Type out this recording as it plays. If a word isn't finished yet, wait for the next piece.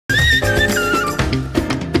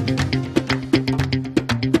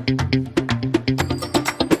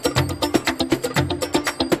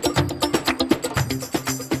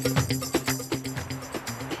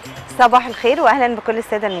صباح الخير واهلا بكل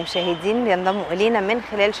الساده المشاهدين بينضموا الينا من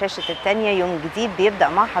خلال شاشه الثانيه. يوم جديد بيبدا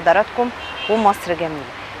مع حضراتكم ومصر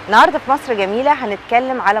جميله. النهارده في مصر جميله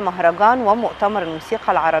هنتكلم على مهرجان ومؤتمر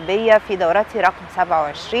الموسيقى العربيه في دورته رقم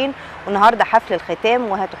 27، والنهارده حفل الختام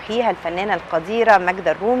وهتحييها الفنانه القديره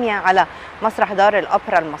ماجدة الرومي على مسرح دار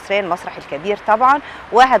الاوبرا المصريه، المسرح الكبير طبعا،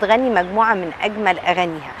 وهتغني مجموعه من اجمل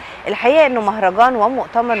اغانيها. الحقيقه انه مهرجان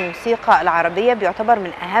ومؤتمر الموسيقى العربيه بيعتبر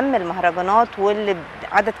من اهم المهرجانات، واللي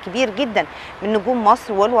عدد كبير جدا من نجوم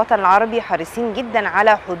مصر والوطن العربي حريصين جدا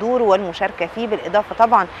على حضوره والمشاركه فيه، بالاضافه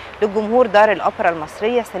طبعا لجمهور دار الاوبرا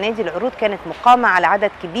المصريه. السنه دي العروض كانت مقامه على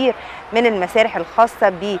عدد كبير من المسارح الخاصه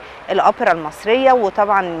بالاوبرا المصريه،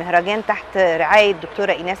 وطبعا المهرجان تحت رعايه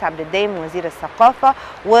الدكتوره ايناس عبد الدايم وزير الثقافه،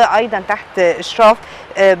 وايضا تحت اشراف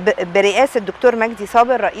برئاسه الدكتور مجدي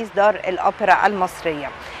صابر رئيس دار الاوبرا المصريه.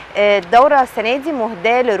 الدورة السنة دي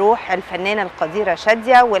مهداة لروح الفنانة القديرة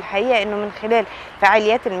شادية، والحقيقة انه من خلال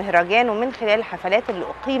فعاليات المهرجان ومن خلال الحفلات اللي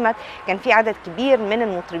اقيمت كان في عدد كبير من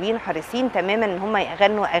المطربين حريصين تماما ان هم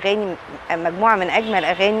يغنوا اغاني، مجموعة من اجمل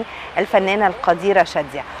اغاني الفنانة القديرة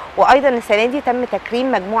شادية. وايضا السنة دي تم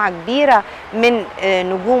تكريم مجموعة كبيرة من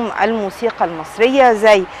نجوم الموسيقى المصرية،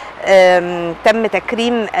 زي تم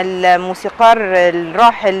تكريم الموسيقار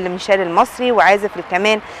الراحل ميشيل المصري، وعازف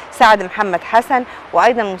الكمان سعد محمد حسن،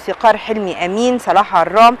 وايضا موسيقار حلمي امين، صلاح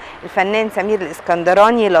عرام، الفنان سمير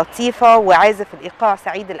الاسكندراني، لطيفه، وعازف الايقاع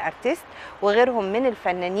سعيد الارتيست، وغيرهم من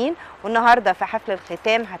الفنانين. والنهارده في حفل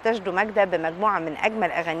الختام هتجدو ماجدة بمجموعه من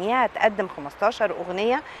اجمل اغانيها، هتقدم 15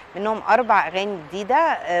 اغنيه منهم 4 اغاني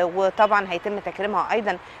جديده، وطبعا هيتم تكريمها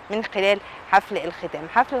ايضا من خلال حفل الختام.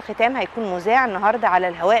 حفل الختام هيكون مذاع النهارده على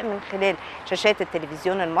الهواء من خلال شاشات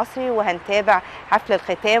التلفزيون المصري، وهنتابع حفل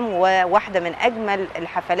الختام وواحده من اجمل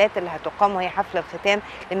الحفلات اللي هتقام، وهي حفل الختام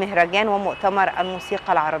لمهرجان ومؤتمر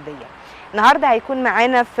الموسيقى العربيه. النهارده هيكون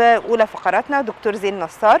معانا في اولى فقراتنا دكتور زين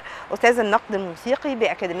نصار استاذ النقد الموسيقي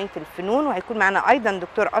باكاديميه الفنون، وهيكون معانا ايضا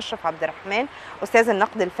دكتور اشرف عبد الرحمن استاذ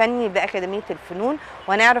النقد الفني باكاديميه الفنون،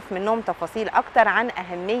 ونعرف منهم تفاصيل اكتر عن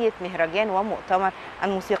اهميه مهرجان ومؤتمر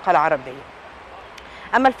الموسيقى العربيه.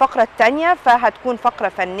 أما الفقرة الثانية فهتكون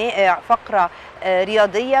فقرة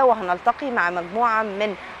رياضية، وهنلتقي مع مجموعة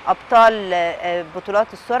من أبطال بطولات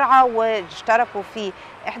السرعة، واشتركوا في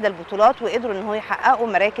إحدى البطولات وقدروا إن هو يحققوا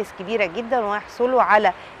مراكز كبيرة جدا ويحصلوا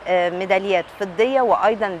على ميداليات فضية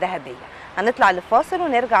وأيضا ذهبية. هنطلع لفاصل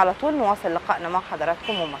ونرجع على طول نواصل لقائنا مع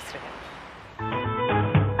حضراتكم ومصر جميلة.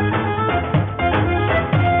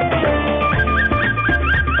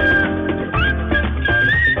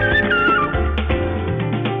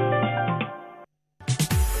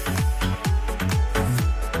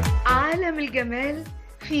 الجمال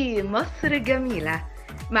في مصر جميلة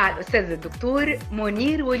مع الأستاذ الدكتور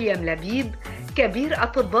منير ويليام لبيب، كبير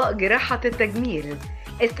أطباء جراحة التجميل،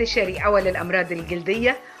 استشاري أول الأمراض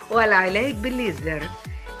الجلدية والعلاج بالليزر،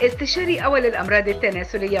 استشاري أول الأمراض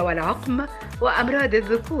التناسلية والعقم وأمراض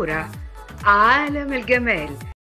الذكورة. عالم الجمال